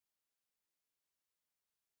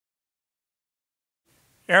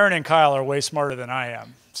Aaron and Kyle are way smarter than I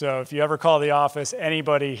am. So if you ever call the office,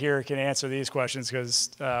 anybody here can answer these questions because,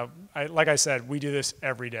 like I said, we do this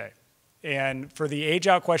every day. And for the age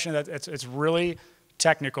out question, it's really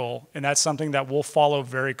technical, and that's something that we'll follow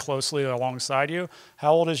very closely alongside you.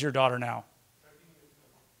 How old is your daughter now?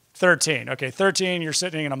 13. Okay, 13, you're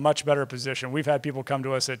sitting in a much better position. We've had people come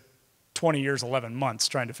to us at 20 years, 11 months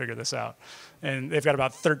trying to figure this out. And they've got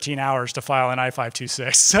about 13 hours to file an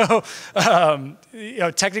I-526.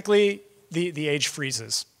 So, technically, the age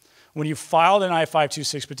freezes. When you filed an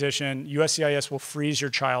I-526 petition, USCIS will freeze your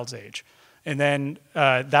child's age. And then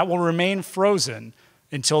that will remain frozen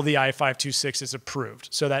until the I-526 is approved.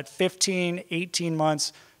 So that 15, 18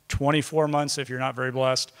 months, 24 months, if you're not very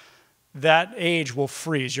blessed, that age will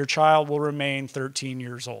freeze. Your child will remain 13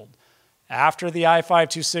 years old. After the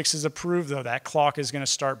I-526 is approved, though, that clock is going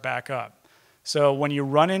to start back up. So when you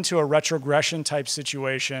run into a retrogression type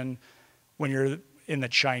situation, when you're in the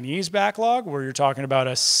Chinese backlog, where you're talking about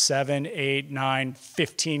a 7, 8, 9,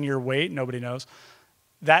 15-year wait, nobody knows,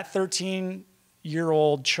 that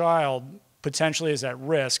 13-year-old child potentially is at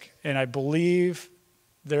risk. And I believe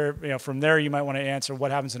from there you might want to answer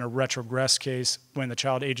what happens in a retrogress case when the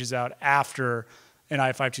child ages out after an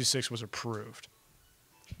I-526 was approved.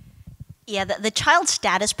 Yeah, the Child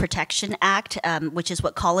Status Protection Act, which is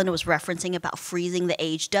what Colin was referencing about freezing the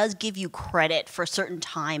age, does give you credit for a certain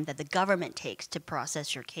time that the government takes to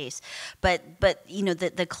process your case. But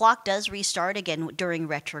the clock does restart again during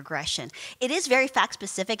retrogression. It is very fact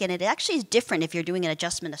specific, and it actually is different if you're doing an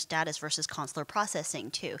adjustment of status versus consular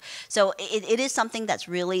processing too. So it is something that's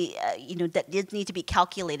really that did need to be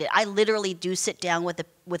calculated. I literally do sit down with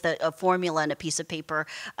a formula and a piece of paper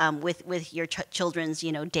with your children's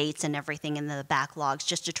dates and everything in the backlogs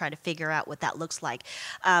just to try to figure out what that looks like.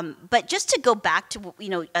 But just to go back to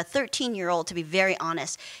a 13-year-old, to be very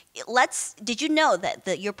honest, did you know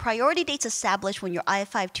that your priority date's established when your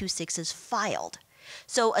I-526 is filed?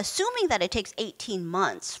 So assuming that it takes 18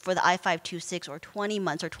 months for the I-526 or 20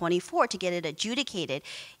 months or 24 to get it adjudicated,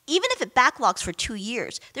 even if it backlogs for 2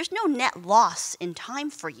 years, there's no net loss in time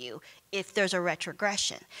for you if there's a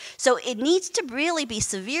retrogression. So it needs to really be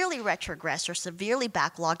severely retrogressed or severely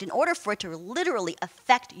backlogged in order for it to literally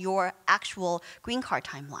affect your actual green card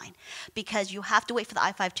timeline, because you have to wait for the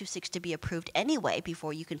I-526 to be approved anyway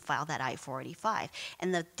before you can file that I-485.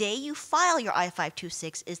 And the day you file your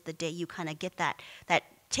I-526 is the day you kind of get that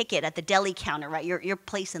ticket at the deli counter, right? Your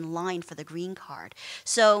place in line for the green card.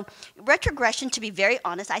 So retrogression, to be very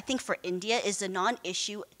honest, I think for India is a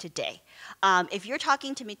non-issue today. If you're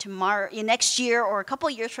talking to me tomorrow, next year, or a couple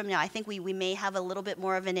of years from now, I think we may have a little bit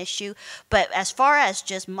more of an issue. But as far as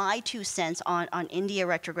just my 2 cents on India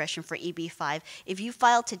retrogression for EB-5, if you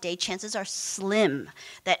file today, chances are slim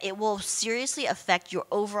that it will seriously affect your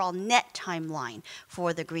overall net timeline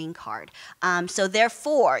for the green card. So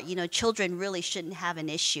therefore, children really shouldn't have an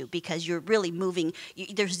issue because you're really moving.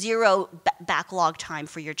 There's zero backlog time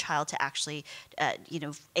for your child to actually,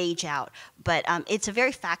 age out. But it's a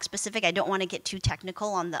very fact specific. I don't want to get too technical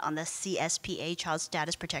on the CSPA, Child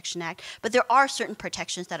Status Protection Act, but there are certain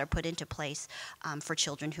protections that are put into place for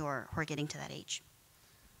children who are getting to that age.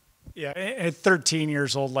 Yeah, at 13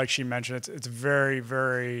 years old, like she mentioned, it's very,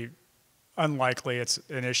 very unlikely it's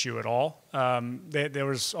an issue at all. There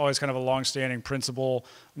was always kind of a long-standing principle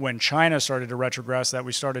when China started to retrogress that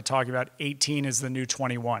we started talking about 18 is the new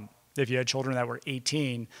 21. If you had children that were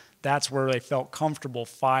 18, that's where they felt comfortable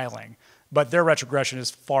filing. But their retrogression is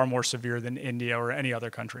far more severe than India or any other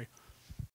country.